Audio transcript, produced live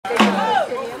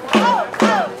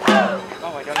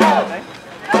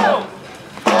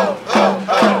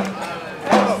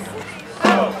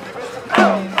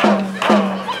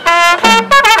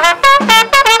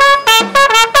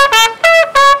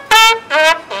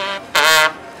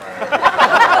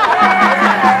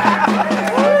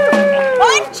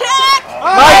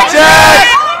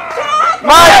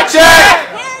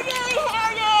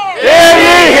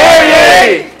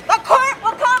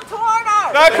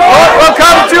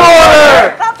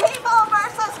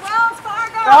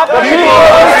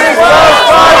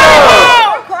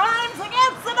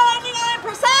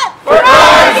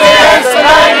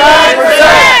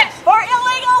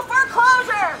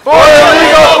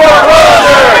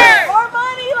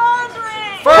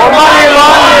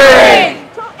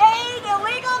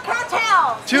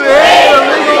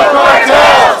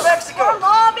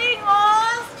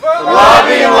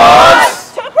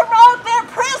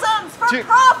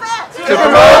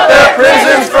up their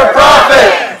prisons for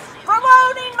profit. For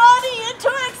loaning money into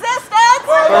existence.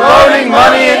 For loaning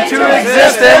money into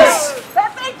existence.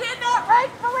 That they did not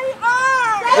rightfully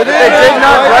earn. That they did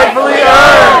not rightfully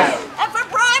earn. And for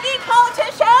bribing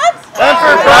politicians. And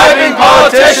for bribing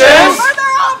politicians. For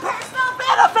their own personal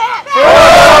benefit. For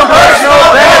their own personal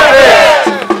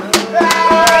benefit.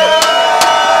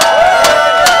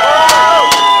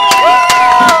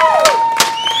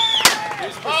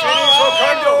 These proceedings will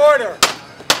come to order.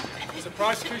 Does the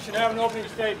prosecution have an opening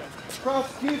statement? The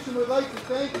prosecution would like to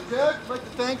thank the judge, would like to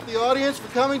thank the audience for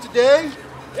coming today.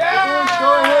 We're going to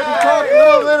go ahead and talk a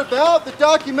little bit about the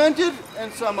documented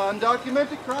and some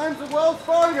undocumented crimes of Wells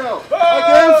Fargo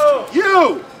against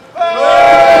you.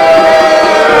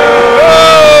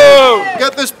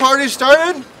 Get this party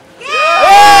started?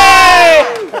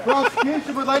 The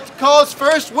prosecution would like to call its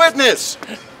first witness.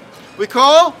 We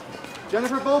call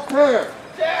Jennifer Voltaire.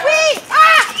 We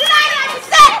are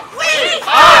 99%! We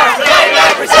are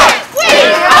 99%! We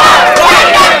are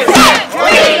 99%! We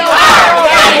are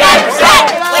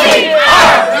 99%! We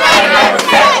are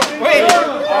 99%! We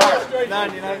are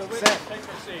 99%. Take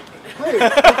your seat. Please,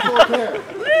 Ms. Voltaire.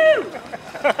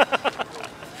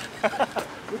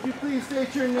 Would you please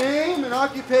state your name and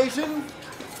occupation?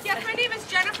 Yes, my name is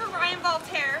Jennifer Ryan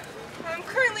Voltaire.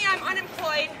 Currently, I'm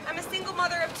unemployed. I'm a single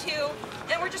mother of 2,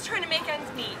 and we're just trying to make ends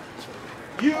meet.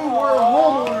 You were a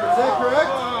homeowner, is that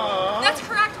correct? That's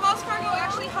correct. Wells Fargo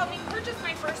actually helped me purchase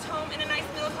my first home in a nice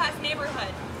middle-class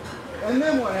neighborhood. And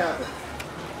then what happened?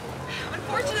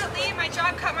 Unfortunately, my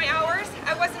job cut my hours.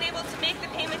 I wasn't able to make the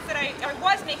payments that I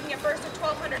was making at first of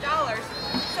 $1,200.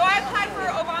 So I applied for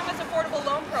Obama's affordable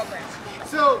loan program.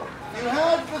 So, you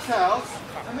had this house,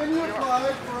 and then you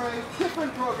applied for a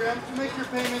different program to make your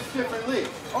payments differently.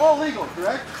 All legal,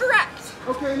 correct? Correct.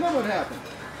 Okay, and then what happened?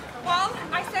 Well,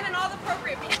 I sent in all the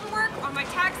appropriate paperwork on my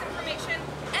tax information,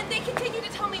 and they continue to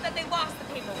tell me that they lost the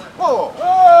paperwork. Whoa!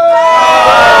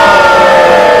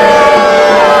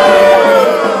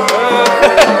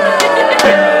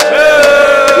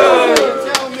 You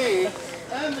tell me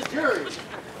and the jury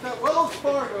that Wells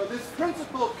Fargo, this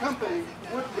principal company,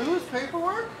 would lose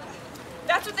paperwork?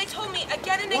 That's what they told me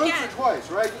again and Once again. or twice,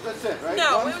 right? That's it, right?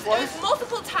 No, Once, it twice? was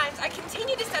multiple times. I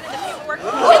continued to send in the paperwork, and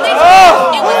they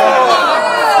told me it was lost.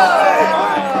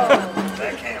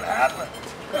 That can't happen.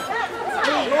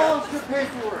 They lost your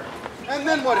paperwork. And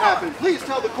then what happened? Please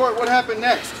tell the court what happened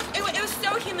next. It was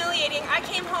so humiliating. I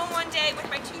came home one day with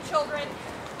my 2 children.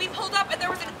 We pulled up and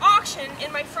there was an auction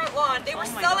in my front lawn. They were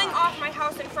selling off my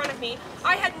house in front of me.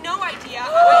 I had no idea. I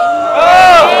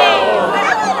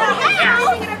was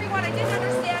looking at everyone. I didn't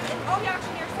understand. And all the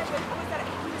auctioneer said was that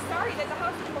he was sorry that the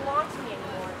house didn't belong to me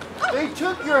anymore. They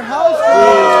took your house.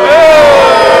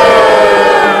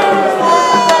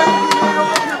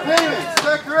 Your payments, is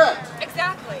that correct?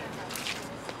 Exactly.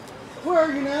 Where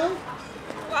are you now?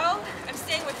 Well, I'm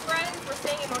staying with friends. We're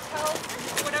staying in motels.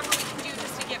 Whatever we can do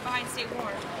just to get by and stay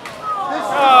warm.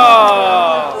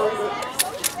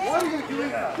 What are you doing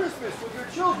for Christmas with your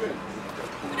children?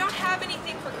 We don't have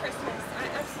anything for Christmas.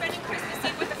 I'm spending Christmas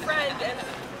Eve with a friend, and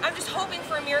I'm just hoping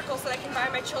for a miracle so that I can buy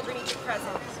my children each a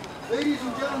present. Ladies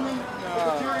and gentlemen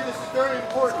of the jury, this is very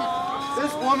important.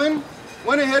 This woman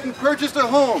went ahead and purchased a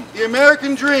home, the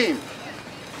American dream.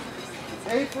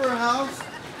 Paid for a house.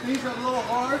 Things got a little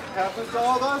hard, happens to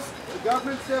all of us. The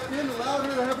government stepped in, allowed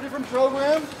her to have a different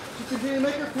program. She continued to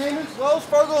make her payments. Wells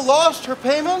Fargo lost her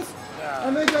payments,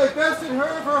 and they divested her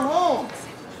of her home.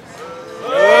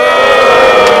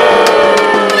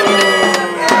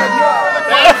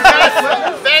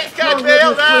 Banks got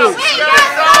bailed out. We got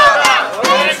sold out!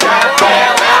 Banks got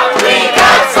bailed out! We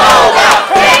got sold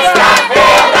out! Banks got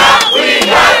bailed out! We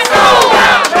got sold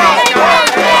out! Banks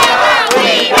got bailed out!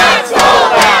 We got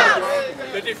sold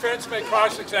out! The defense may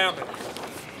cross-examine.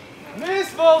 Miss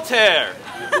Voltaire,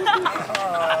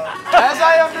 as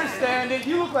I understand it,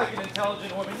 you look like an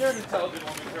intelligent woman. You're an intelligent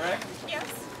woman, correct? Yes.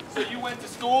 So you went to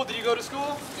school? Did you go to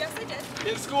school? Yes, I did.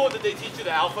 In school, did they teach you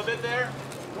the alphabet there?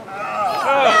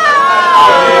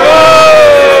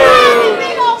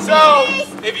 So,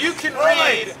 if you can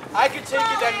read, I could take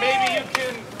it that maybe you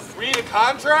can read a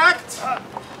contract?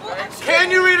 Can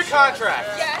you read a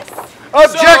contract? Yes.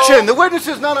 Objection! The witness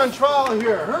is not on trial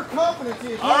here. Her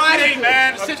competency is All right, hey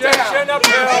man, sit Objection down.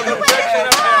 upheld. Objection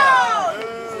upheld.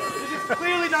 She's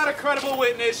clearly not a credible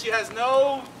witness. She has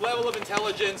no level of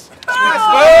intelligence. The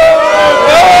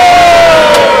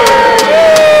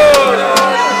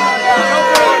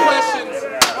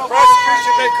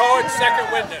prosecution may call its second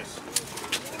witness.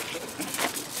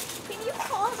 Can you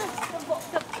call the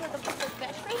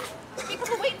veteran? Because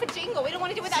we're waiting for Jingle. We don't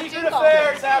want to do without Secret Jingle.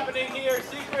 affairs happening here.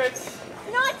 Secrets.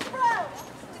 Not true.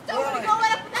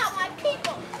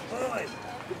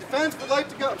 defense would like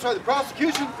to go, I'm sorry, the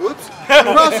prosecution, oops. The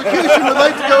prosecution would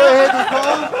like to go ahead and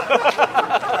call.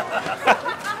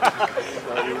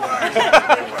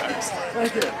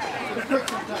 Thank you. It'll quick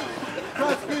sometime. The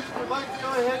prosecution would like to go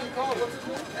ahead and call. What's his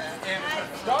name?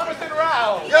 Jonathan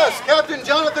Rouse. Yes, Captain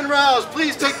Jonathan Rouse,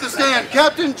 please take the stand.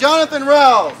 Captain Jonathan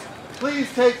Rouse,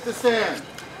 please take the stand.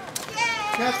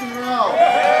 Captain Rouse.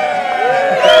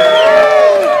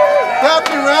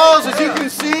 Captain Rouse, as you can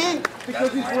see,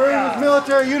 because he's wearing his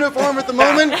military uniform at the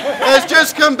moment, has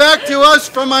just come back to us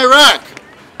from Iraq,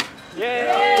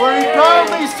 where he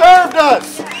proudly served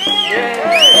us.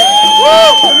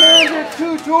 Commanded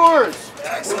 2 tours.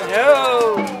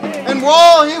 And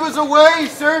while he was away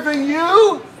serving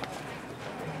you,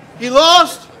 he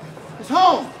lost his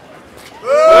home.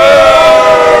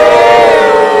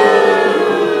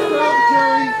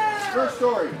 Secretary, first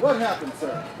story. What happened,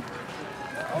 sir?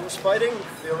 I was fighting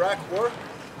the Iraq War.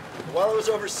 While I was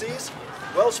overseas,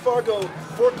 Wells Fargo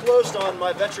foreclosed on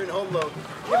my veteran home loan,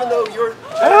 even though you're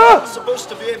supposed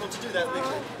to be able to do that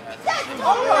legally. That's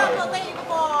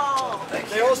unbelievable!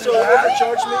 They also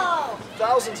overcharged me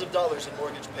thousands of dollars in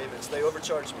mortgage payments. They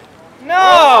overcharged me.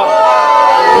 No!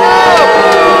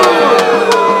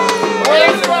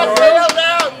 Things got bailed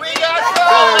out! We got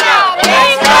sold out!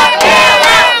 Things got bailed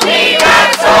out! We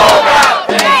got sold out!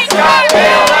 Things got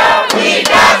bailed out! We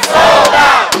got sold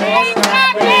out! Things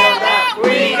got bailed out!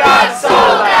 We got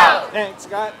sold out! Thanks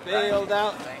got bailed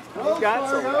out. Wells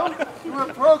Fargo, through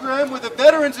a program with the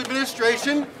Veterans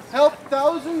Administration, helped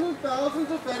thousands and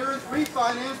thousands of veterans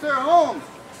refinance their homes,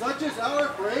 such as our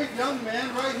brave young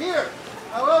man right here.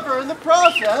 However, in the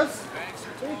process,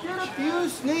 they did a few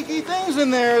sneaky things in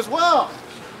there as well.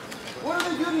 What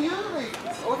did they do to you? They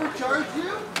overcharged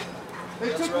you?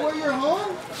 They took away your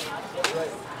home? That's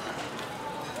right.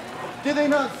 Did they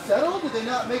not settle? Did they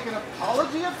not make an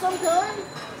apology of some kind?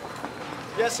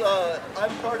 Yes,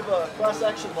 I'm part of a class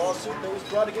action lawsuit that was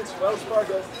brought against Wells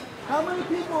Fargo. How many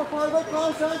people are part of that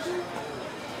class action?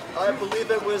 I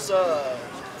believe it was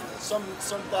some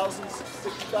thousands,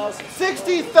 60,000.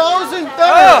 60,000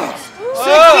 veterans!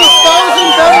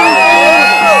 60,000 veterans!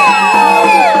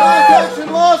 Class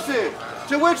action lawsuit,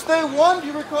 to which they won. Do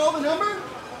you recall the number?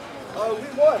 We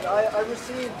won. I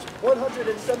received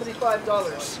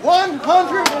 $175.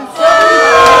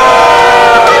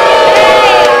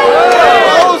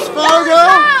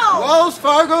 Wells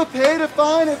Fargo paid a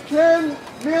fine of $10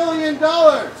 million.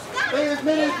 They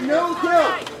admitted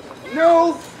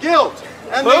no guilt.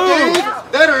 And they gave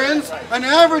veterans an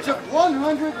average of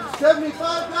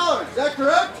 $175. Is that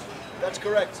correct? That's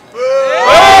correct.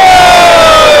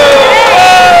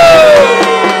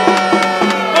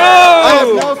 I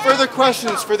have no further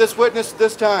questions for this witness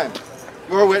this time.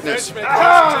 Your witness. Mr.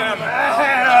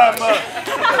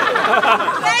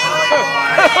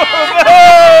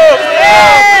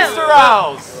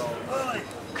 Rouse,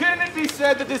 couldn't it be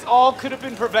said that this all could have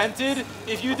been prevented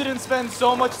if you didn't spend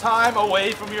so much time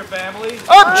away from your family?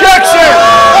 Objection!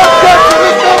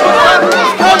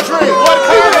 Objection!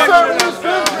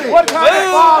 What kind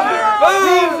of father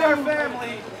leaves their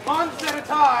family months at a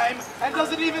time and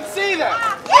doesn't even see them?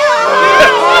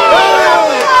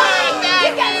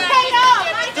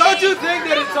 Don't you think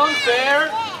that it's unfair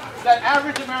that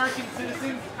average American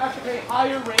citizens have to pay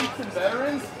higher rates than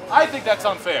veterans? I think that's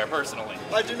unfair, personally.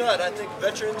 I do not. I think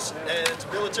veterans and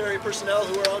military personnel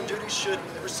who are on duty should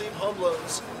receive home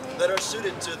loans that are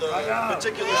suited to the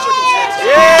particular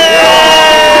circumstances.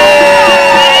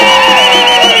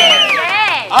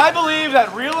 I believe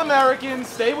that real Americans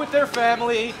stay with their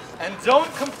family and don't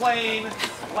complain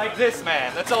like this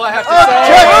man. That's all I have to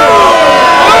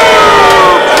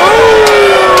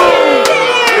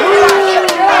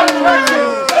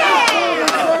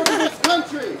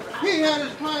Country. He had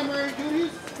his primary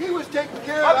duties. He was taking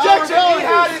care of Objection! our He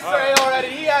had relatives. his say already.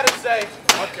 He had his say.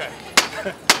 Okay.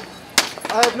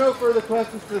 I have no further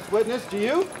questions for this witness. Do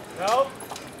you? No?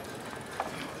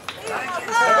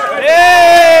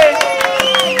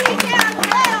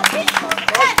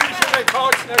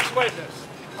 Next witness.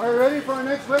 Are you ready for our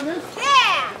next witness?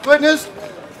 Yeah! Witness,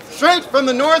 straight from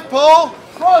the North Pole,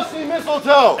 Frosty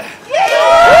Mistletoe. We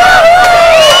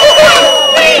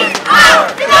are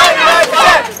the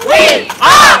 99%! We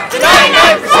are the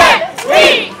 99%!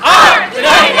 We are the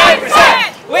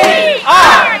 99%! We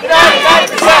are the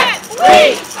 99%!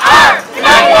 We are the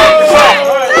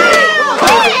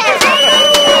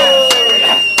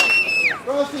 99%!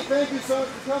 Frosty, thank you so much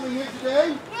for coming here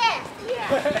today. Yes!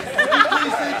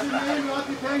 Please state your name and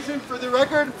occupation for the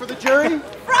record, for the jury.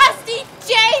 Frosty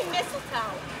J.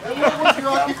 Mistletoe. And what was your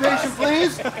occupation,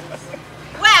 please?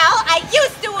 Well, I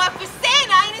used to work for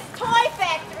Santa in his toy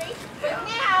factory, but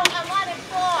now I'm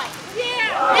unemployed.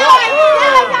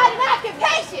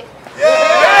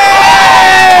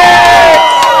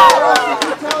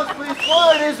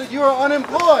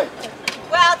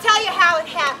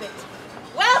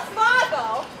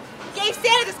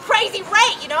 crazy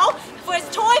rate, you know, for his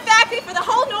toy factory for the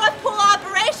whole North Pole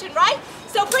operation, right?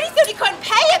 So pretty soon he couldn't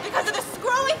pay it because of the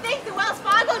screwy things that Wells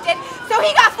Fargo did. So he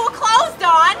got foreclosed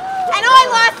on, and I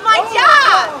lost my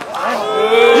job.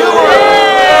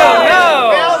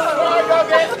 Wells Fargo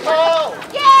gets coal.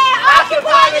 Yeah,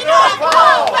 occupy the North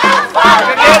Pole. Wells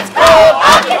Fargo gets coal.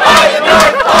 Occupy the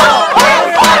North Pole.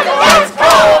 Wells Fargo gets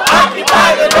coal. Occupy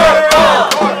the North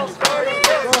Pole.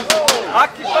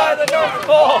 Occupy the North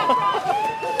Pole.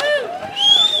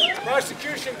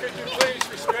 Prosecution, could you please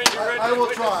restrain your red? I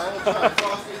will try.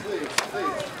 Frosty, please.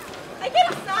 I get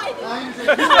excited. Now, you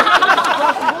say,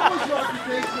 what was your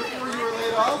occupation before you were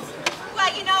laid off?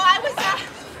 Well, you know, I was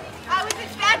in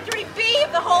Factory B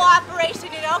of the whole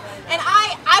operation, you know, and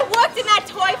I worked in that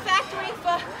toy factory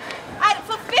for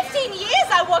 15 years.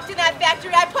 I worked in that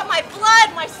factory. I put my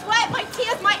blood, my sweat, my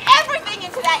tears, my everything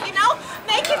into that, you know,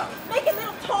 making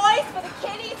little toys for the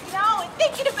kiddies, you know, and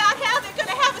thinking about how they're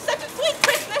going to have such a sweet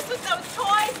Christmas with those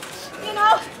toys, you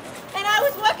know, and I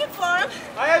was working for them.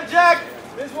 I object.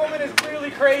 This woman is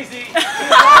clearly crazy.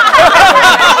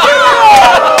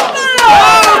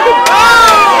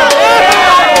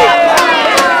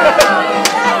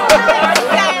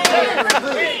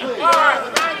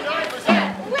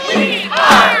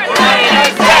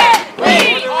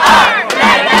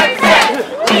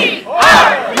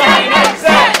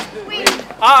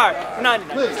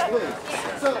 Please.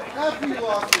 So, after you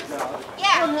lost your job,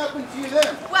 what happened to you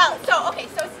then? Well, so it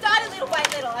started little by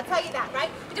little, I'll tell you that, right?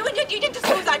 You didn't just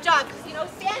lose our job, because, you know,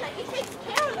 Santa, he takes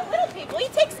care of the little people. He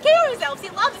takes care of his elves. He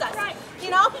loves us, you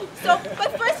know? So,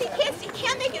 but first he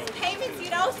can't make his payments, you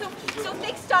know? So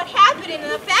things start happening in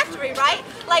the factory, right?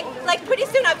 Like pretty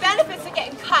soon our benefits are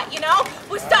getting cut, you know?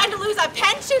 We're starting to lose our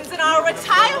pensions and our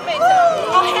retirement and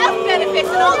our health benefits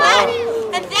and all that.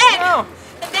 And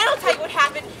then I'll tell you what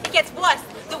happened. It gets worse.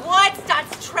 The word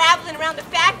starts traveling around the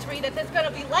factory that there's going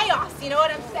to be layoffs, you know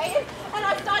what I'm saying? And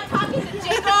I start talking to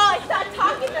Jingle, I start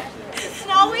talking to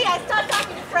Snowy, I start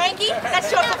talking to Frankie, that's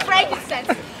short for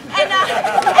frankincense. And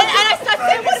I start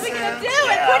saying, what are we going to do?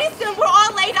 And pretty soon we're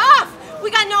all laid off. We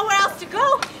got nowhere else to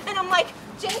go. And I'm like,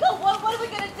 Jingle, what are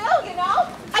we going to do, you know?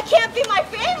 I can't feed my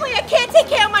family, I can't take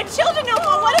care of my children no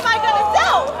more, what am I going to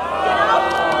do? You know?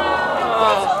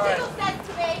 And Jingle says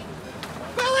to me,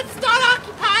 well, let's start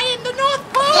occupying the North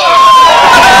Pole!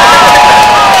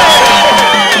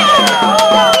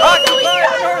 Occupy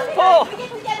the North Pole! We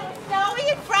get together with Snowy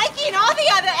and Frankie and all the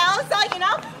other elves, you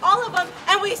know, all of them,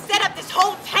 and we set up this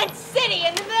whole tent city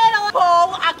in the middle of the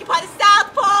pole, occupy the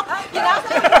South Pole, you know,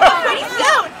 but pretty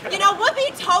soon, you know, we're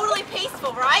being totally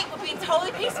peaceful, right? We're being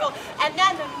totally peaceful, and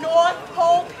then the North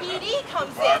Pole PD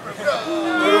comes in.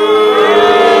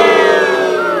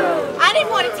 I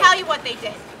didn't want to tell you what they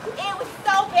did. It was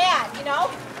so bad, you know?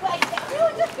 Like, we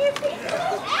were just these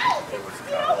little elves.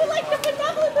 You know, we're like the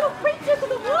benevolent little creatures of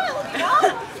the world, you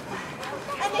know?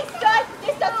 And they start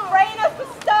spraying us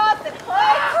with stuff and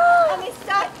hoods, and they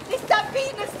start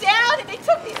beating us down, and they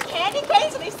took these candy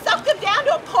canes and they sucked them down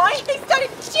to a point, and they started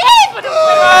shaving them.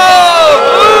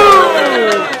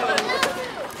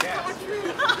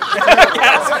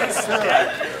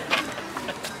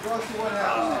 What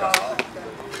happened?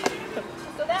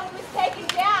 So then we was taken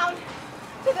down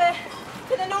to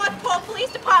the North Pole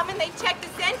Police Department. They checked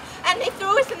us in and they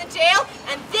threw us in the jail.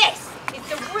 And this is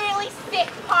the really sick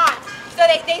part. So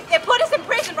they put us in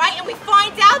prison, right? And we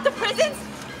find out the prisons.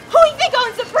 Who do you think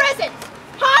owns the prison?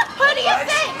 Huh? Who do you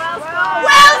think?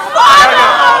 Wells Fargo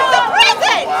owns the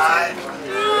prison.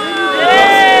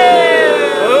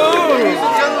 Ladies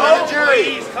and gentlemen of the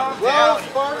jury, Wells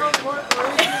Fargo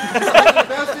Corporation has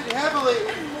invested heavily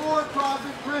in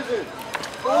for-profit prisons.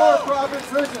 For-profit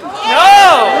prisons.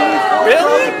 No!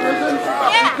 Really? Prisons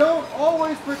don't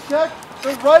always protect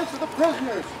the rights of the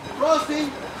prisoners. Frosty?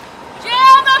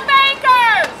 Jail the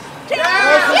bankers! Jail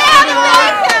the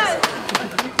bankers!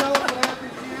 Can you tell us what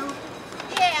happened to you?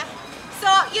 Yeah. So,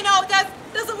 you know,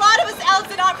 there's a lot of us elves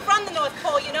that aren't from the North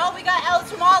Pole, you know? We got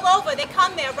elves from all over. They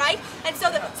come there, right? And so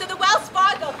the Wells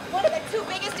Fargo, one of the two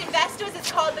biggest investors is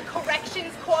called the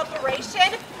Corrections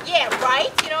Corporation. Yeah,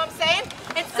 right? You know what I'm saying?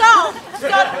 And so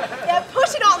they're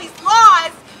pushing all these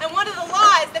laws, and one of the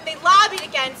laws that they lobbied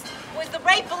against was the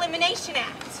Rape Elimination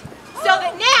Act. So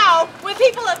that now, when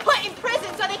people are put in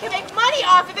prison so they can make money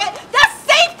off of it, their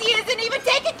safety isn't even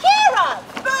taken care of.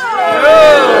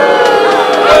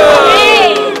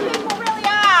 Hey, people really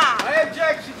are. I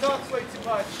object. She talks way too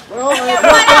much. Well, Yeah,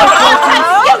 right up,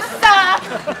 you sir.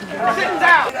 Sit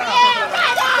down. Yeah,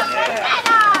 right up.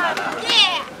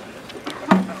 Yeah.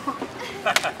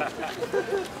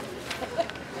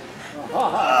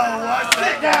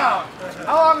 Sit down.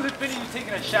 How long has it been you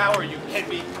taking a shower, you kid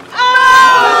me?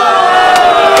 Oh!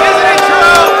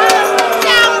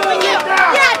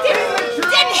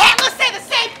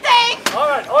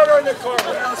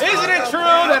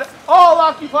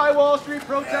 Occupy Wall Street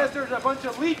protesters are a bunch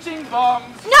of leeching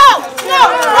bums. No!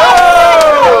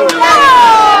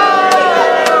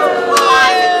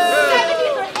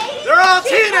 They're all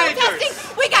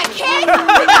teenagers. We got kids. We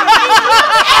got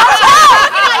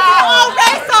all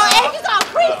race, all ages, all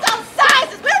creeds, all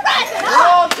sizes. We're rising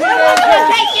up. We're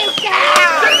gonna take you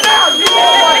down. Sit down. You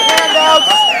all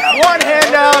want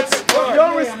handouts. You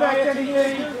don't respect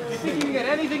anything. You think you can get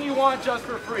anything you want just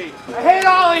for free. I hate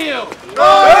all of you. 99%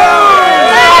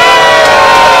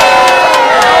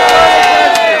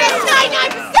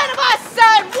 of us,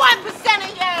 son. 1%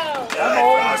 of you.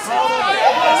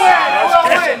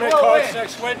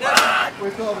 Next witness. We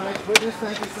call the next witness.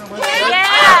 Thank you so much. Yeah.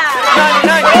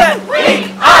 99%. We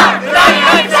are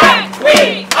 99%.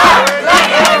 We are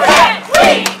 99%. We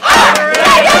are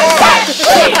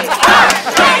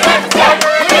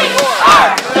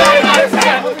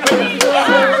 99%.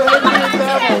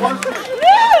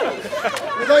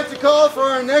 We'd like to call for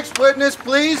our next witness,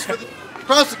 please, for the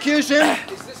prosecution.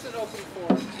 Is this an open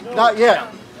forum? No. Not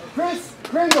yet. Chris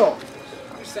Kringle.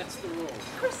 Who sets the rules?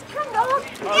 Chris Kringle.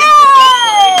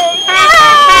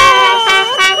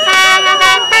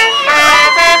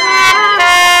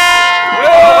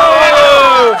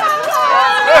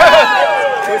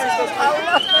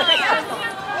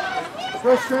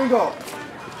 Chris Kringle.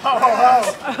 Thank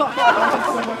you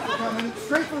so much for coming.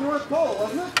 Straight from the North Pole,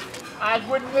 wasn't it? I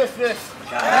wouldn't miss this.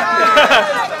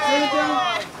 Santa,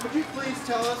 would you please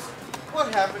tell us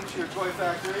what happened to your toy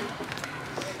factory?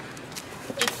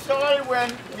 It started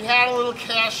when we had a little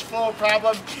cash flow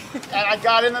problem, and I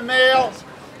got in the mail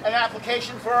an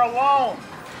application for a loan.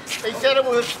 They said it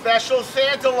was a special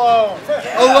Santa loan.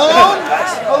 A loan?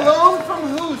 A loan from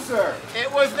who, sir?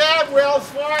 It was that Wells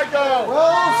Fargo.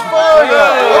 Wells Fargo.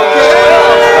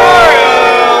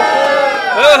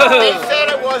 They said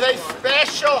it was a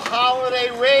special holiday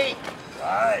rate.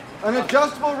 An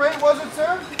adjustable rate, was it,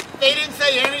 sir? They didn't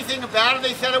say anything about it.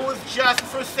 They said it was just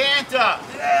for Santa.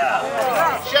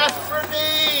 Just for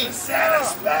me. Santa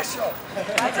special.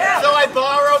 So I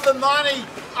borrowed the money.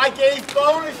 I gave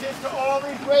bonuses to all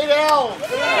these great elves.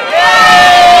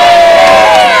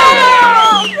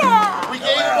 We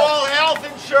gave them all health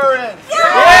insurance.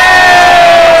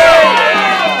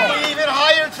 We even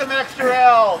hired some extra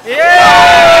elves. We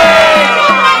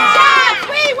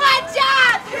want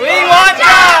jobs. We want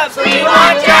jobs. We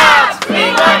want jobs.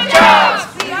 We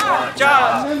want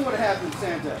jobs. And then what happened,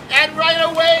 Santa? And right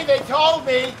away they told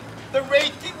me the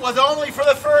rate was only for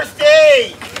the first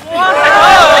day. What?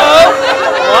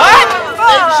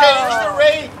 They changed the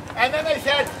rate, and then they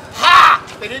said, ha!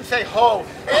 They didn't say ho.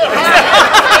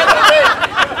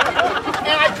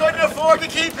 And I couldn't afford to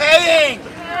keep paying. And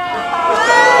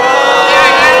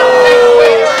I had to take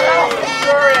away their health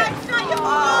insurance. And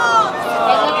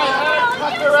then I had to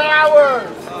cut their hours.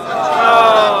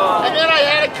 And then I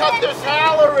had to cut their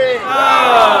salary.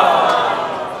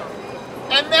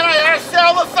 And then I had to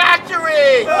sell the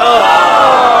factory.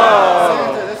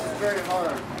 Santa, this is very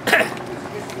hard.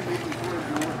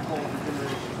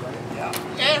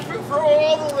 And for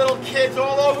all the little kids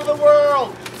all over the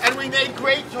world. And we made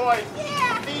great toys.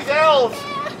 These elves,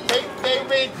 they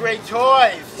made great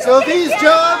toys. So these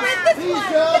jobs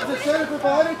that Santa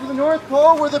provided to the North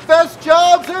Pole were the best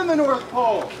jobs in the North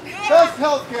Pole. Best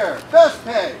health care, best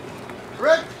pay.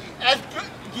 Correct? As good,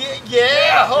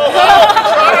 yeah, ho ho.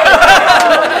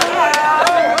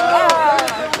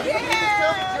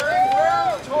 Where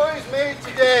are the toys made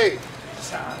today?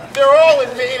 They're all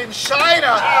made in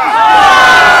China.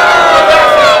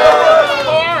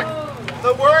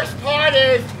 The worst part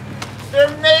is they're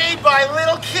made by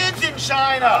little kids in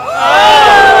China.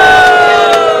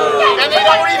 And they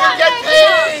don't even get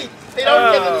paid. They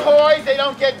don't get the toys, they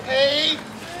don't get paid.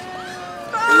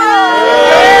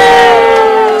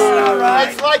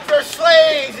 It's like they're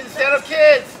slaves instead of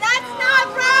kids. That's not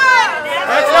right.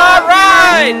 That's not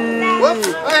right. Whoops,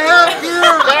 I have here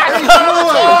That's a not the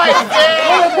toy. toy,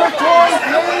 Dave. What toys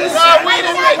made? No, we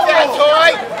didn't make that toy.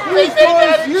 They These made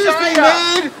that toys in used to be China.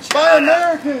 made by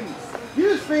Americans.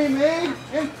 Used to be made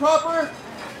in proper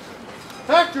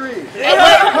factories.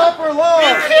 Proper Be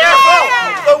laws. careful.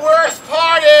 The worst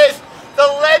part is the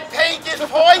lead paint is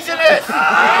poisonous.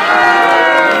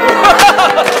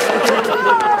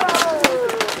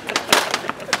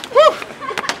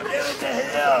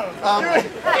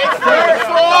 It's their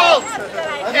fault.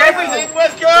 Everything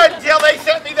was good until they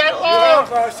sent me that You loan.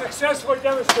 have successfully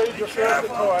demonstrated your fair the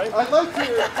toy. I'd like to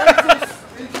take this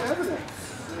into evidence.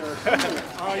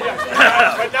 Oh, yes,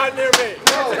 but not near me.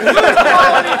 That's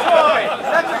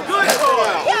a good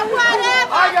toy. Yeah,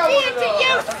 whatever. I got Feed one it of to those.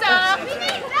 you, son. We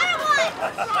need that one.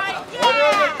 Order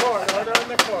in the court, order in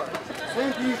the court.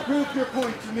 Santa, You proved your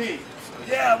point to me.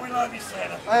 Yeah, we love you,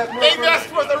 Santa. I have no They further-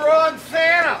 messed with the wrong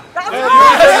Santa.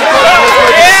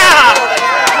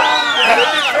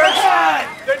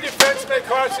 The defense may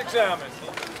cross-examine.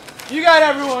 You got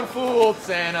everyone fooled,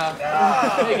 Santa.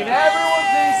 Making everyone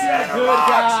think you're a good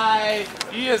guy.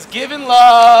 He is giving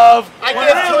love. I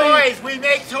give toys. We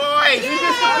make toys. We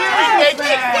make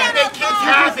kids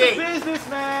happy.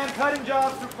 Businessman cutting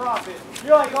jobs for profit.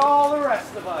 You're like all the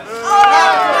rest of us.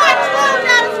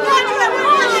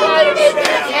 Try to make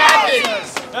kids happy.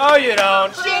 No, you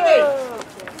don't. Jimmy.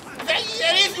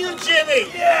 That is you, Jimmy.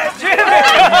 Yeah, Jimmy.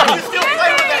 You still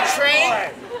play with that train?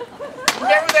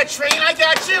 Remember that train I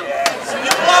got you? You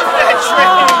love that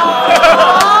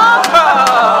train.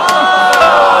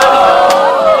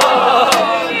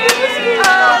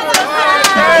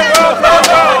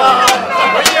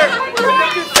 When the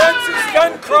defense is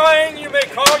done crying, you may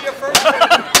call your first witness.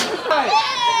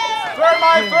 For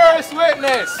my first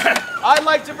witness, I'd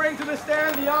like to bring to the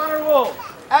stand the Honorable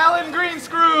Alan Green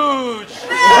Scrooge.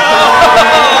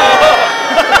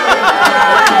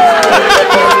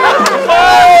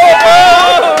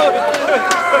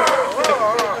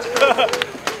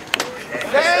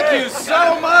 Thank you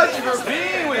so much for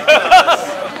being with us.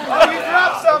 Oh, you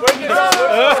dropped something.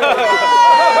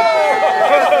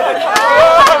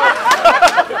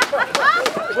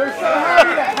 We're so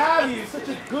happy to have you, such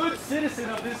a good citizen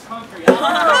of this country. Thank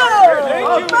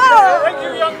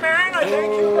you, young man. I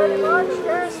thank you very much.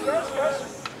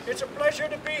 Yes. It's a pleasure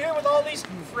to be here with all these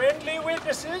friendly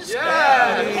witnesses.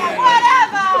 Yeah.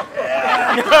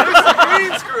 Mr.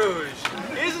 Green Scrooge,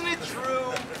 isn't it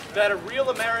true that a real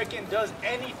American does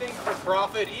anything for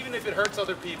profit, even if it hurts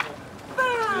other people? Boom!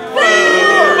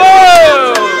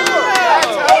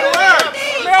 That's how it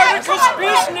works. America's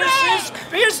business is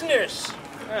business.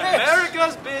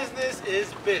 America's business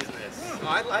is business.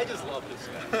 I just love this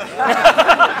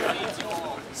guy.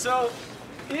 So,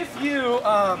 if you,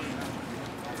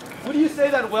 would you say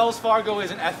that Wells Fargo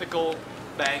is an ethical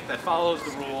bank that follows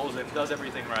the rules and does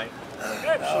everything right?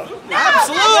 Absolutely. Sit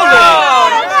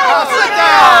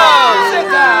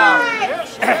down.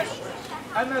 Yes.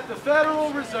 And that the Federal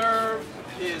Reserve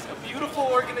is a beautiful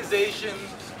organization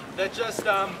that just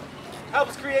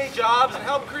helps create jobs and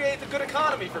help create the good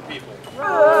economy for people. You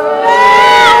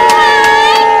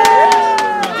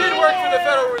did work for the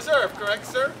Federal Reserve, correct,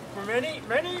 sir? For many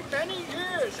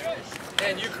years, yes.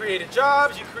 And you created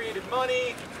jobs, you created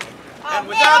money, and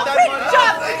We without all that create a money...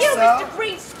 job for you, Mr.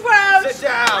 Green Scrooge. Sit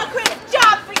down. I'll create a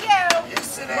job for you.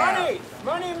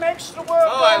 Money makes the world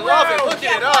Oh, I go love it. round. Look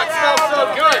at it. Oh, it smells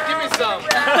so good. Give me some. Oh,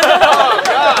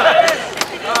 God.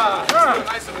 It's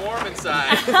nice and warm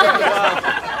inside. I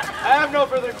have no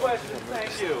further questions,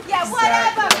 thank you. Yeah,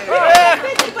 whatever.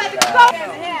 Busy by the boat in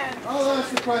hand. I'll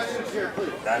ask the questions here,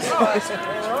 please.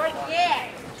 Yeah.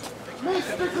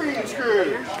 Mr. Green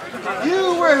Scrooge,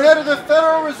 you were head of the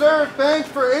Federal Reserve Bank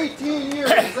for 18 years,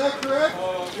 is that correct?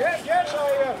 Yes,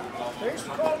 they used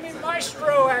to call me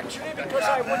Maestro, actually, because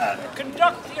I would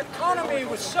conduct the economy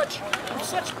with such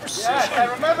precision. Yes, I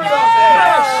remember those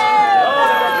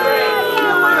You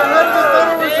were the head of the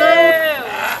Federal Reserve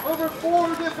over 4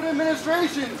 different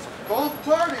administrations, both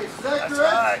parties, is that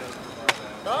correct?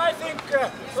 I think,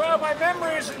 well, my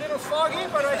memory is a little foggy,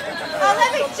 but I think... Oh,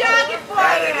 let me jog it for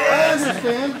you. I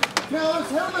understand. Now, as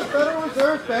head of the Federal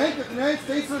Reserve Bank of the United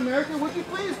States of America, would you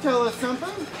please tell us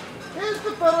something? Is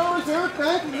the Federal Reserve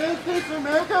Bank of the United States of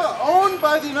America owned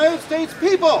by the United States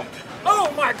people? Oh,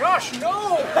 my gosh,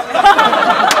 no!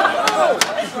 No.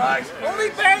 Only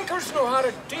bankers know how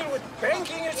to deal with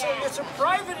banking. It's a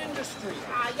private industry.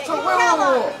 So,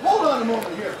 whoa, hold on a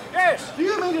moment here. Yes. Do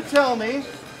you mean to tell me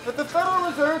that the Federal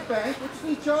Reserve Bank, which is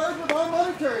in charge of our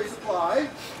monetary supply,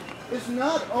 is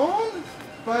not owned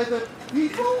by the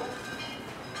people?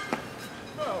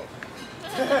 No.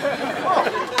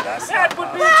 That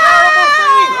would be a terrible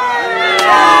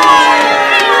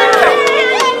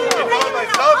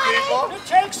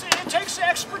thing. It takes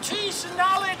expertise and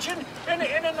knowledge and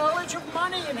a knowledge of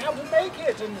money and how to make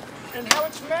it and how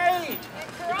it's made.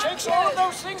 It takes all of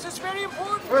those things. It's very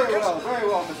important. Very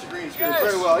well, Mr. Green Scrooge, Yes.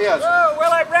 very well, yes.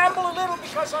 Well, I ramble a little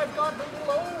because I've gotten a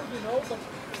little old, you know,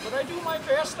 but I do my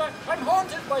best. I'm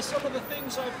haunted by some of the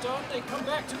things I've done. They come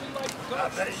back to me like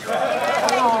ghosts. I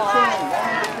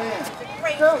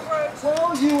understand. So,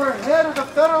 while you were head of the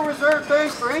Federal Reserve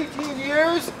Bank for 18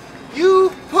 years,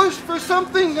 you pushed for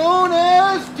something known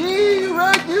as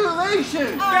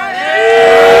deregulation.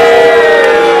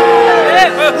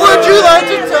 Would you like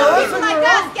to tell us in your own,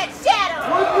 Get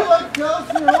shadowed. would you like to tell us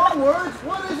in your own words,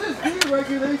 what is this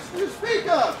deregulation you speak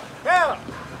of? Well,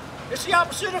 it's the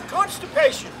opposite of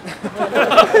constipation. I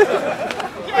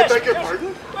beg your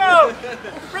pardon?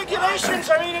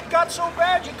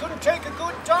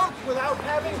 without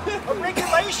having a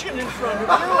regulation in front of you.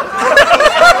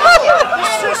 The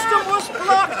system was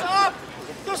blocked up.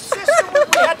 The system, we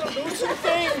had to loosen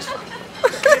things.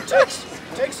 It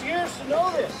takes years to know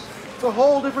this. It's a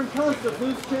whole different concept,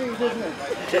 loose change, isn't it?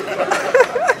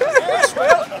 Yes,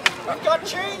 well, we've got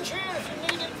change here if you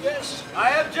need it, yes.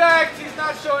 I object. He's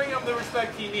not showing him the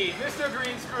respect he needs. Mr.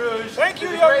 Green Scrooge. Thank you,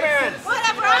 young man.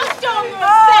 Whatever, I'll show you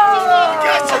respecting you.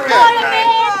 That's okay. What a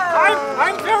man.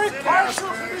 I'm very partial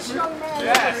to this young man.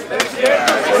 Yes, thank you.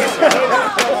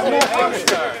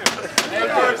 I'm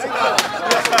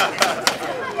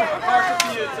partial to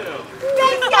you too.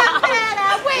 Things got better.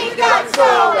 We got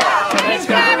sold out. Things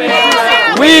got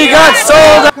better. We got sold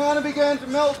out. The economy began to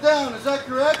melt down, is that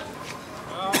correct?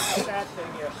 Oh, sad thing,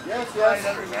 yes. Yes, yes.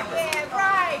 Yeah,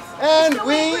 right. And So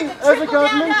we, wait for the as a trickle-down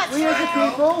government, nuts, we as a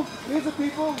right?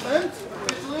 people, lent,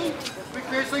 officially, we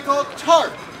creatively called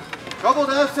TARP, Troubled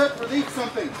Asset Relief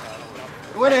something.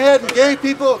 We went ahead and gave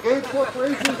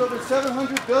corporations over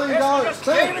 $700 billion. Just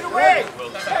gave it away.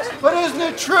 But isn't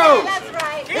it true? Yeah, that's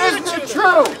right. Isn't it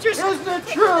true? Isn't it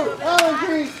true? Alan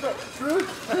Green, Scrooge,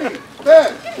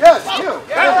 Ben, yes, you.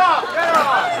 Get off!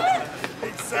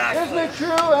 Isn't it true,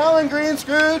 Alan Green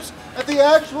Scrooge, that the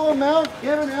actual amount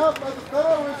given out by the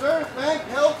Federal Reserve Bank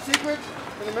held secret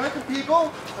from the American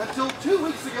people until 2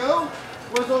 weeks ago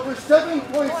was over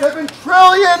 $7.7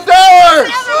 trillion?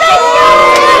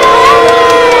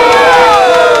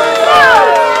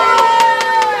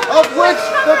 Of which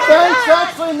the banks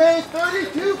actually made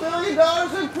 $32 billion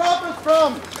in profits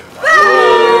from.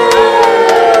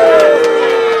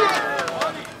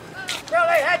 Well,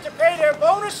 they had to pay their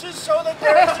bonuses so that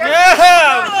their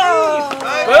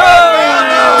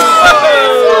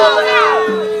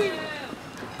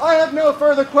I have no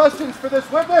further questions for this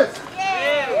witness.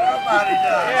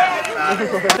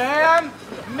 Sam,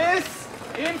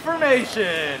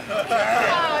 misinformation.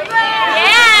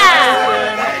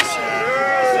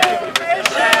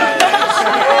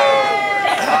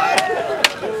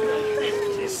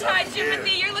 Hi,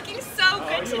 Timothy. You're looking so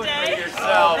good today.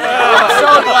 Yourself. I'm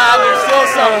so glad there's still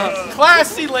some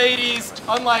classy ladies,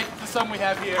 unlike some we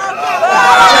have here.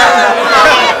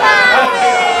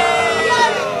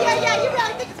 Yeah, you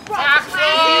really think it's wrong.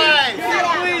 Can you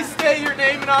please state your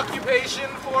name and occupation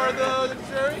for the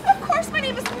jury? Of course, my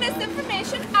name is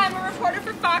Misinformation. I'm a reporter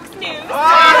for Fox News.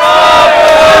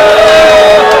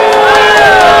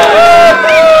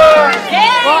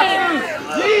 Fox News,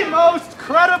 the most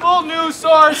credible news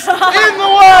source in the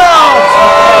world!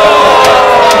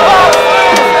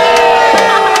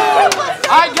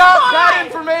 I got that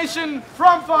information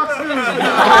from Fox News.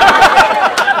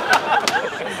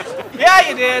 Yeah,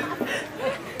 you did.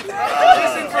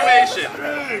 Misinformation.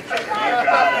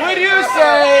 Would you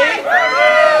say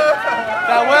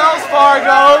that Wells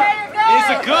Fargo is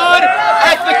a good,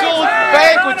 ethical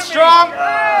bank with strong,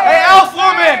 hey, elf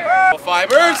woman,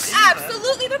 fibers?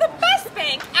 Absolutely, they're the best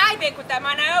bank. I bank with them,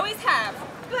 and I always have.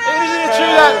 Isn't it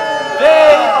true that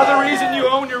they are the reason you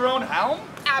own your own home?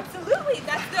 Absolutely,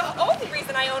 that's the only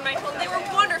reason I own my home. They were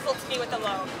wonderful to me with the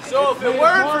loan. So if it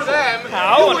weren't for them,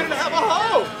 you wouldn't have a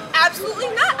home. Absolutely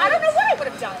not. I don't know what I would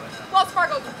have done. Wells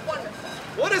Fargo's wonderful.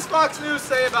 What does Fox News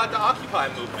say about the Occupy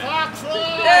movement? Fox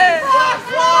Lies!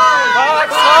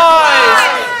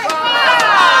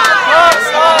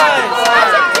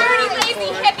 Bunch of dirty,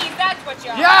 lazy hippies, that's what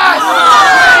you are. Yes!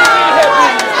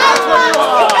 That's what you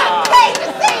are.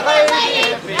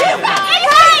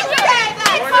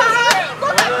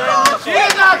 She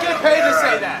did not get paid to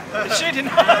say that. She did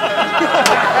not.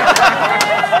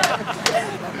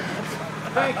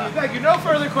 Thank you. No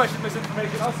further questions,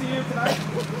 misinformation. I'll see you tonight.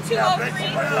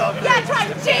 203. Yeah, try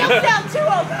jail cell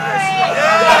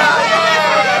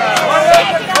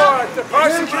 203. The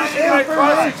prosecution might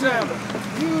cross-examine.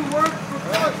 You work for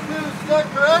Fox News, is that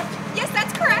correct? Yes,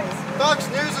 that's correct. Fox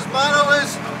News' motto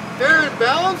is fair and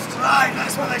balanced? Right,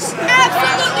 that's what they say.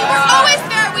 Absolutely, we're always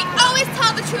fair. We always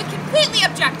tell the truth, completely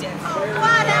objective.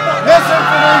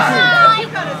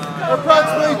 Misinformation.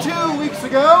 Approximately 2 weeks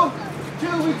ago,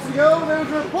 there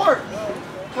was a report.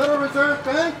 Federal Reserve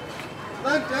Bank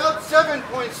lent out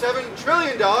 $7.7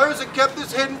 trillion and kept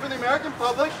this hidden from the American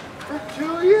public for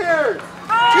 2 years. 2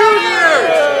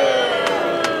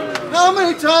 years! How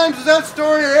many times has that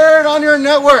story aired on your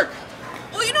network?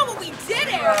 Well, you know what we did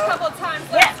air a couple of times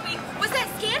last week was that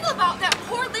scandal about that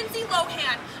poor Lindsay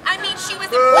Lohan. I mean, she was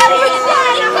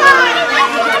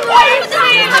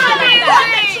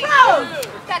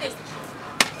That is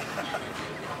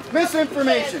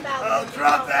Misinformation. Oh,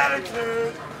 drop the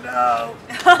attitude. No.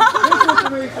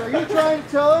 Misinformation. Are you trying to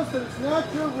tell us that it's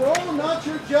not your role, not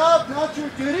your job, not your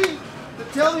duty to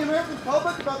tell the American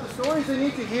public about the stories they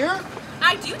need to hear? I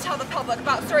I do tell the public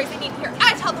about stories they need to hear.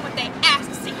 I tell them what they ask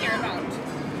us to hear about.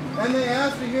 And they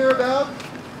asked to hear about?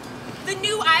 The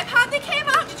new iPod that came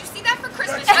out, did you see that for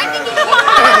Christmas? I think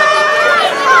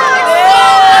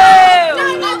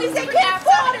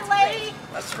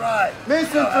That's right.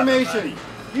 Misinformation.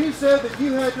 You said that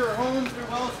you had your home through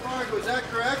Wells Fargo, is that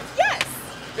correct? Yes.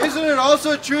 Isn't it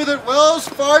also true that Wells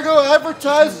Fargo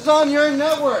advertises on your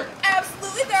network?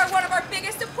 Absolutely, they're one of our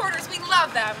biggest supporters. We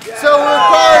love them. So it would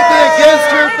probably be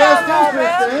against your best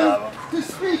interest then to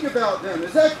speak about them,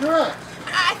 is that correct?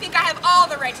 I think I have all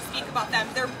the right to speak about them.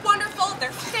 They're wonderful,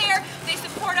 they're fair, they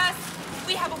support us.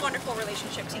 We have a wonderful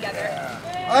relationship together.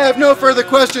 I have no further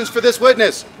questions for this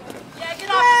witness. Yeah, get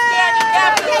off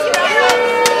the stand.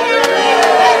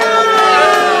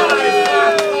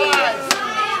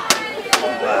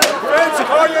 Defense,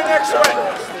 call your next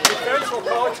witness. Defense will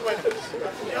call its witness.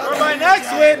 For my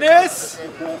next witness,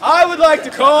 I would like to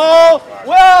call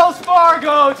Wells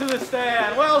Fargo to the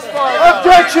stand. Wells Fargo.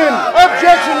 Objection!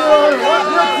 Objection, Your Honor!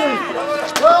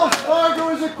 Objection! Wells Fargo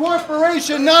is a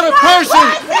corporation, not a person.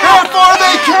 Therefore,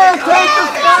 they can't take the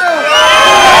stand.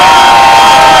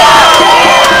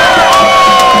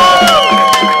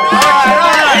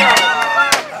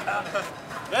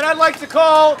 Then I'd like to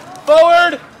call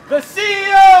forward the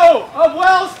CEO of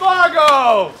Wells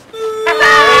Fargo.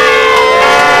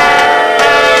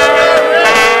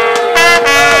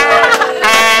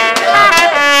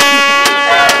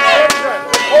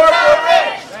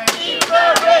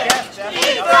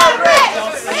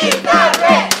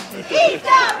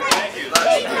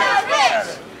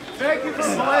 Thank you for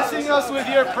blessing us with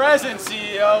your presence,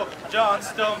 CEO John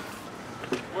Stump.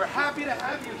 We're happy to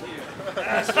have you here.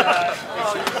 That's right.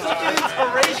 You're such an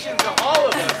inspiration to all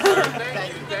of us, sir.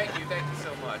 Thank you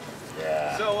so much.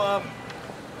 Yeah. So,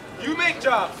 you make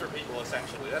jobs for people,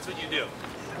 essentially. That's what you do.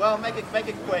 Well, make it quick,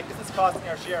 because it's costing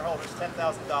our shareholders $10,000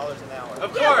 an hour.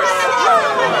 Of course.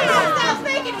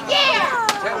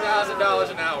 $10,000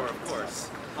 an hour, of course.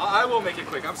 I will make it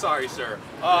quick. I'm sorry, sir.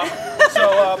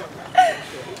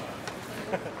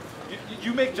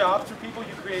 You make jobs for people.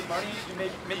 You create money. You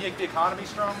make the economy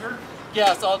stronger.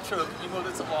 Yes, all true. Can you move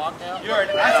this along now? You're an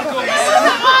ethical man.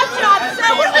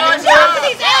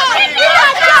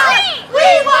 We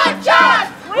want jobs!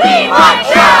 We want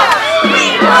jobs!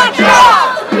 We want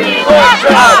jobs! We want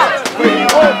jobs! We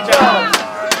want jobs!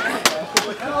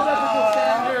 With held ethical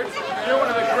standards, you're one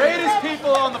of the greatest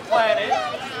people on the planet.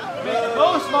 You make the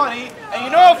most money, and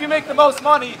you know if you make the most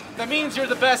money, that means you're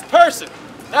the best person.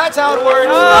 That's how it works.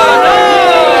 Love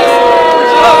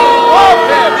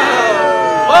him.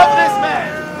 Love this man.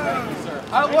 Thank you, sir.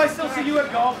 Will I still see you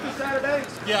at golf this Saturday?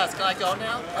 Yes, can I go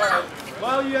now? All right.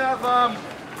 Well, you have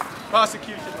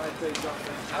prosecution might say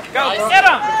something. Go, get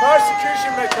him! The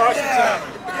prosecution may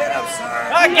cross-examine. Get up, sir.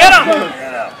 Get him!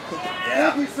 Get up.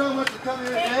 Thank you so much for coming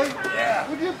here today. Yeah.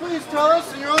 Would you please tell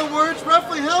us, in your own words,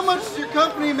 roughly how much is your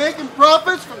company making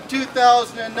profits from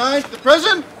 2009 to the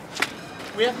present?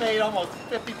 We have made almost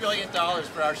 $50 billion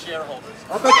for our shareholders.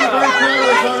 I bet you're very proud of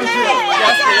us, aren't you?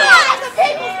 Yes, we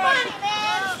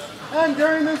are. And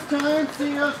during this time,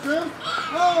 CEO Strum,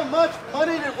 how much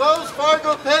money did Wells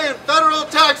Fargo pay in federal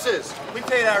taxes? We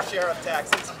paid our share of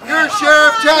taxes. Your share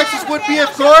of taxes would be,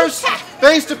 of course,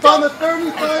 based upon the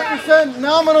 35%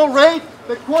 nominal rate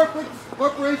that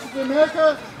corporations in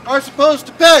America are supposed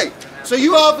to pay. So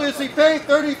you obviously pay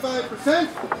 35%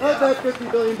 of that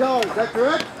 $50 billion, is that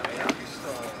correct?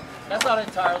 That's not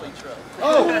entirely true.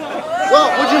 Oh, well,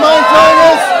 would you mind telling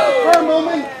us for a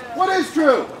moment what is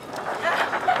true?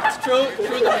 It's true that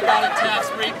we got a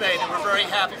tax rebate, and we're very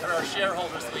happy for our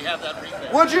shareholders that we have that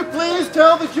rebate. Would you please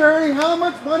tell the jury how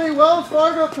much money Wells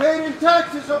Fargo paid in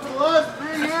taxes over the last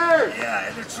 3 years? Yeah,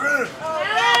 and the truth.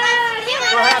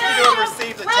 We're happy to have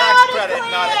received the tax credit,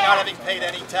 not having paid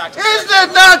any taxes. Is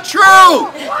that not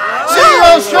true?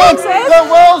 CEO Strum, that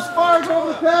Wells Fargo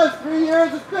over the past 3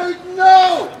 years has paid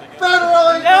no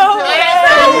federal income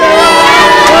tax.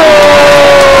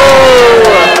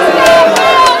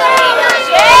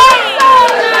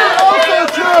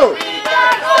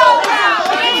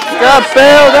 Got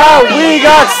bailed out. We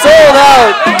got sold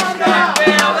out.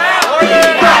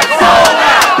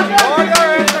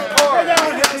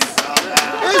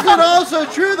 Is it also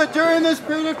true that during this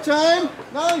period of time,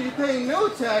 not only you pay no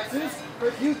taxes,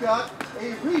 but you got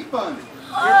a refund?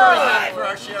 We're very happy for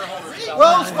our shareholders.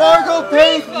 Wells Fargo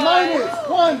pays minus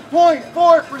 1.4%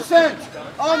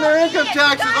 on their income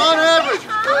taxes on average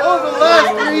over the last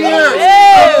 3 years.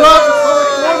 Their profits are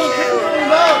more than $50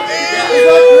 million. Is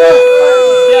that correct?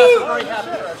 Yes, we're very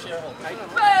happy for our shareholders.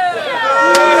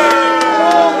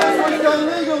 All this was done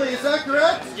legally, is that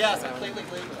correct? Yes, completely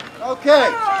legal.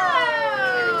 Okay.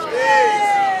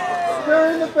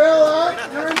 the bailout,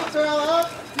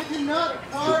 did you not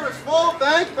acquire a small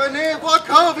bank by name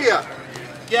Wachovia?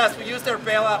 Yes, we used their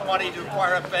bailout money to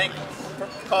acquire a bank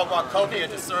called Wachovia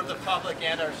to serve the public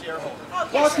and our shareholders.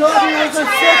 Wachovia is the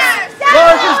 6th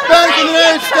largest bank in the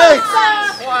United States.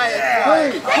 Quiet.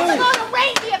 Please.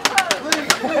 Wachovia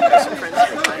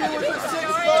was the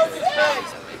 6th largest bank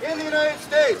in the United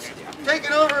States,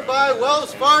 taken over by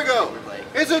Wells Fargo.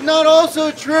 Is it not also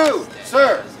true,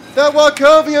 sir, that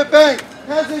Wachovia Bank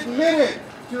has admitted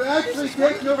to actually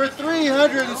taking over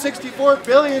 $364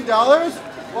 billion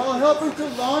while helping to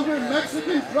launder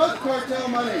Mexican drug cartel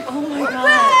money? Oh my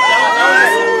God.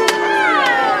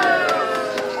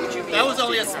 That was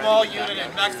only a small unit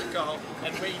in Mexico,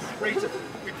 and we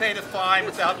paid a fine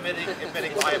without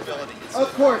admitting liability.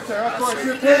 Of course, sir, of course.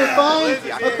 You paid a fine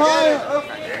of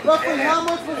roughly how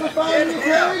much was the fine you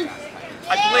paid?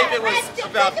 I believe it was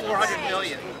about $400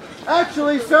 million.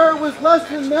 Actually, sir, it was less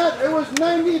than that. It was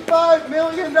 $95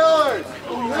 million.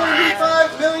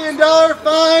 $95 million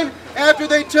fine after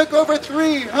they took over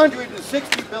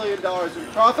 $360 billion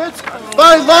in profits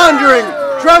by laundering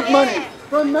drug money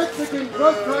from Mexican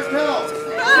drug cartels.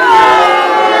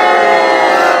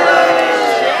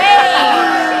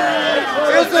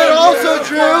 Is it also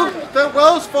true that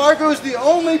Wells Fargo is the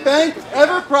only bank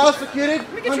ever prosecuted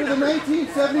under the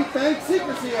 1970 Bank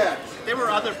Secrecy Act? There were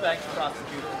other banks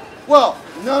prosecuted. Well,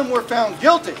 none were found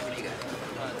guilty.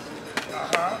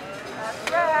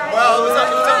 Well, it was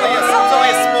only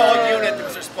a small unit that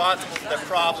was responsible for the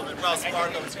problem, and Wells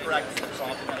Fargo is correct in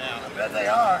resolving it out. I bet they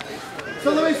are.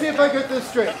 So let me see if I get this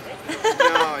straight.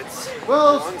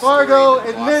 Wells Fargo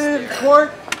admitted in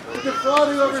court to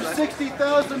defrauding over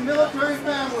 60,000 military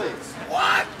families.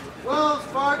 What? Wells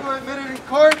Fargo admitted in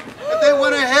court that they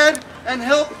went ahead and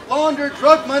helped launder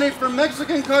drug money from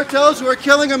Mexican cartels who are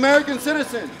killing American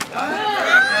citizens.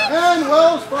 And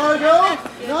Wells Fargo,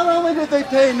 not only did they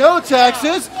pay no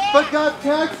taxes, but got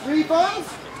tax refunds.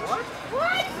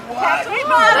 What? Tax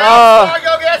refunds?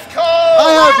 Fargo gets cold!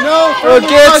 I have no further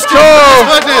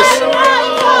witness.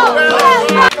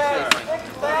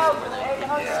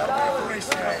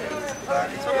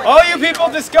 All you people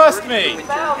disgust me.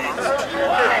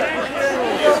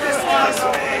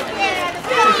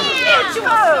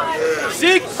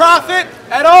 Seek profit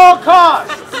at all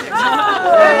costs. If you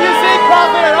seek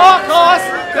profit at all costs,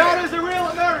 that is a real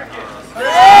American. The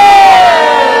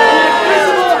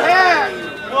invisible hand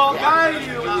will guide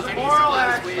you in moral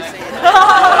action.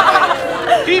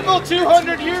 People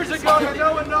 200 years ago that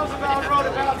no one knows about wrote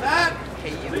about that.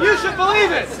 So you should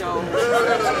believe it.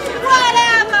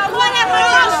 Whatever,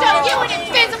 I'll show you an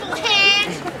invisible hand.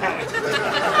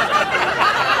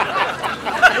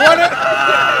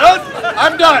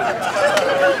 I'm done.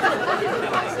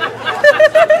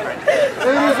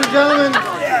 Ladies and gentlemen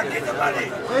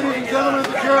of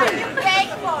the jury,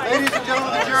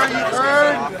 you've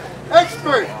heard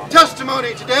expert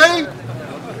testimony today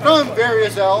from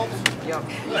various elves.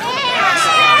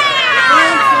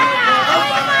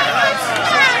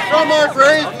 From our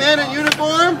brave men in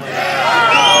uniform, from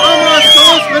our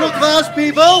staunch middle-class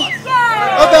people,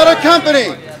 about a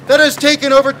company that has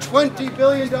taken over $20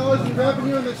 billion in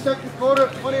revenue in the second quarter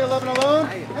of 2011 alone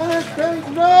and has paid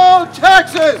no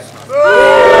taxes.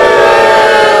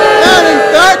 And in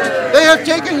fact, they have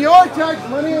taken your tax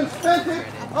money and spent it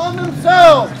on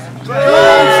themselves.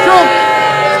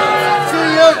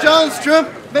 CEO John Strump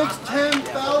makes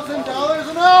 $10,000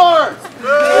 an hour.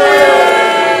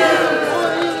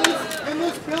 Employees in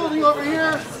this building over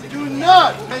here do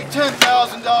not make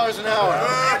 $10,000 an hour.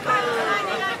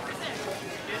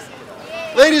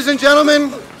 Ladies and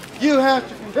gentlemen, you have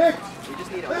to convict.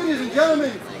 Ladies and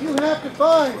gentlemen, you have to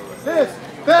find this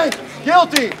bank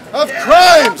guilty of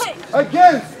crimes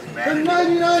against the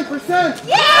 99%.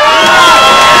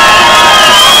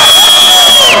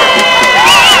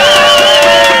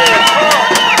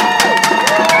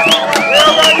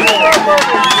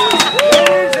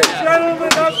 Ladies and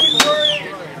gentlemen of the jury,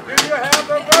 do you have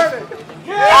the verdict?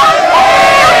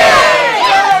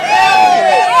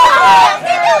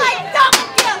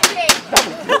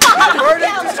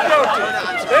 Verdict is guilty.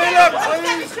 Leila,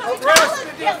 please arrest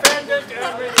the defendant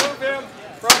and remove him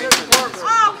from his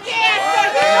courtroom.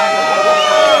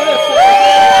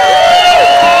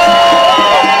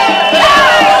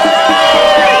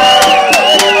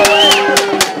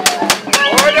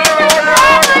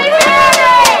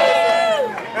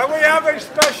 And we have a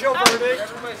special verdict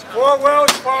for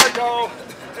Wells Fargo,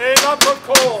 a lump of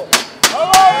coal.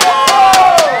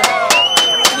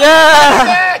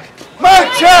 Yeah!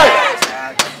 Mike check!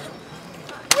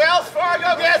 Wells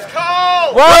Fargo gets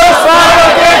cold! Wells Fargo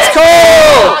gets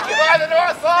cold! Occupy the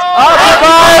North Pole!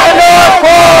 Occupy the North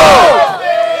Pole!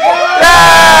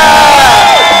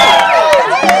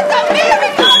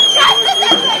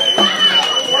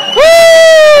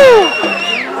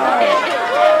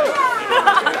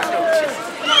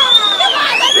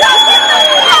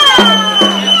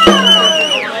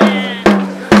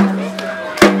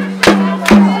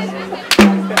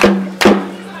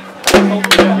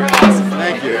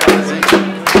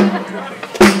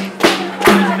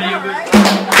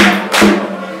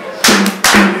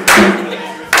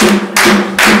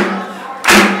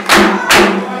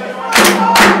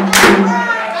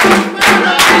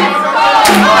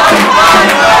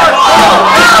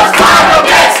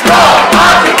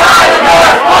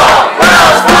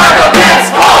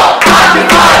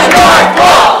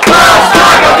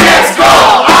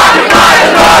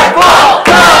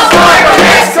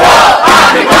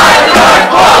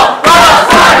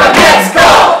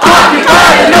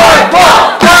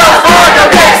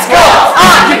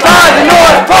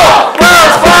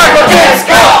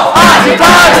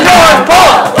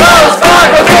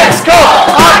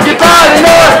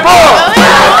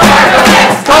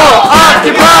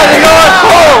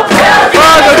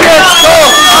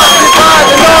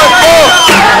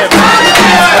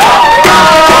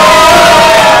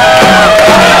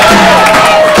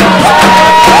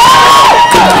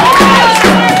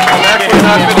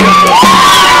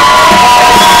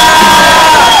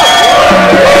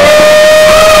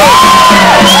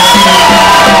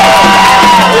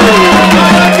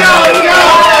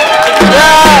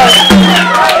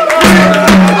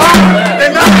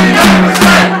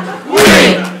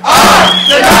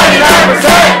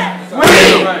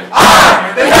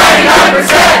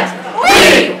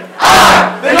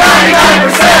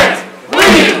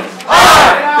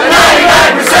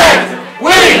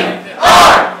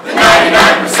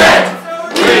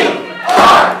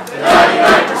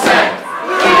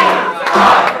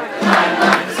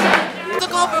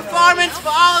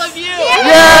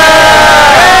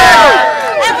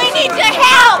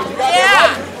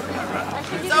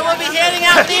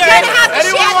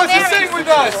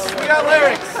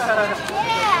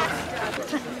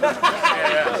 You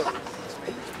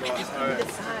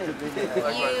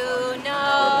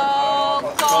know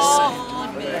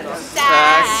Goldman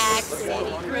Sachs,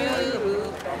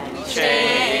 Citigroup,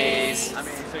 Chase,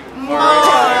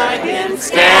 Morgan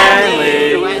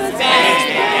Stanley, West Bank,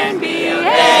 and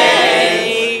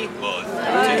BofA.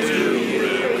 But do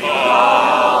you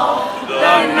recall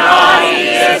the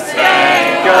naughtiest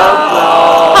bank of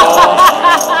all?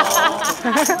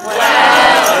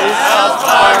 Wells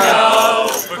Fargo,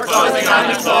 for closing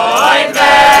unemployment.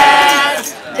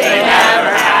 They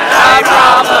never had a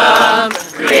problem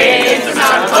creating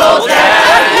some cold debt.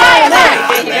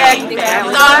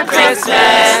 On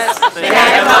Christmas, they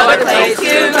had no other place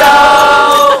to go.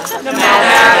 No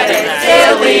matter if it's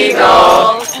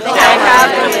illegal, they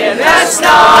have to live in the snow.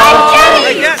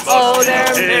 Oh,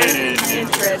 there's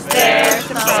interest there,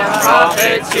 some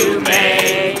profit to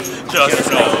make.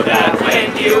 Just know that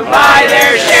when you buy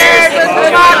their shares, the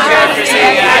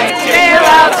democracy and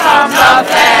bailouts from the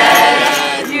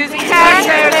Fed, using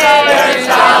taxpayers'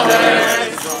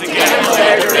 dollars to get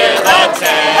their gorilla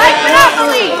tag. Like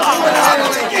Monopoly!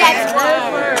 That's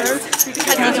worse,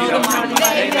 because you know the money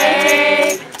they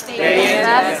make. They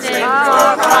invest in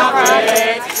for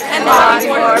profit and bonds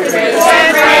for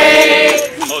prison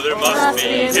break. Oh, there must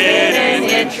be hidden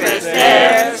interest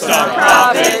there, some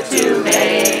profit to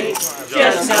make.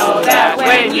 Just know that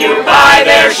when you buy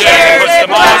their shares,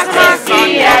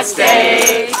 democracy at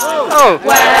stake.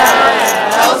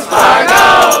 Wells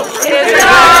Fargo is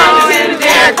down to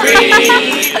their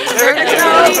greed.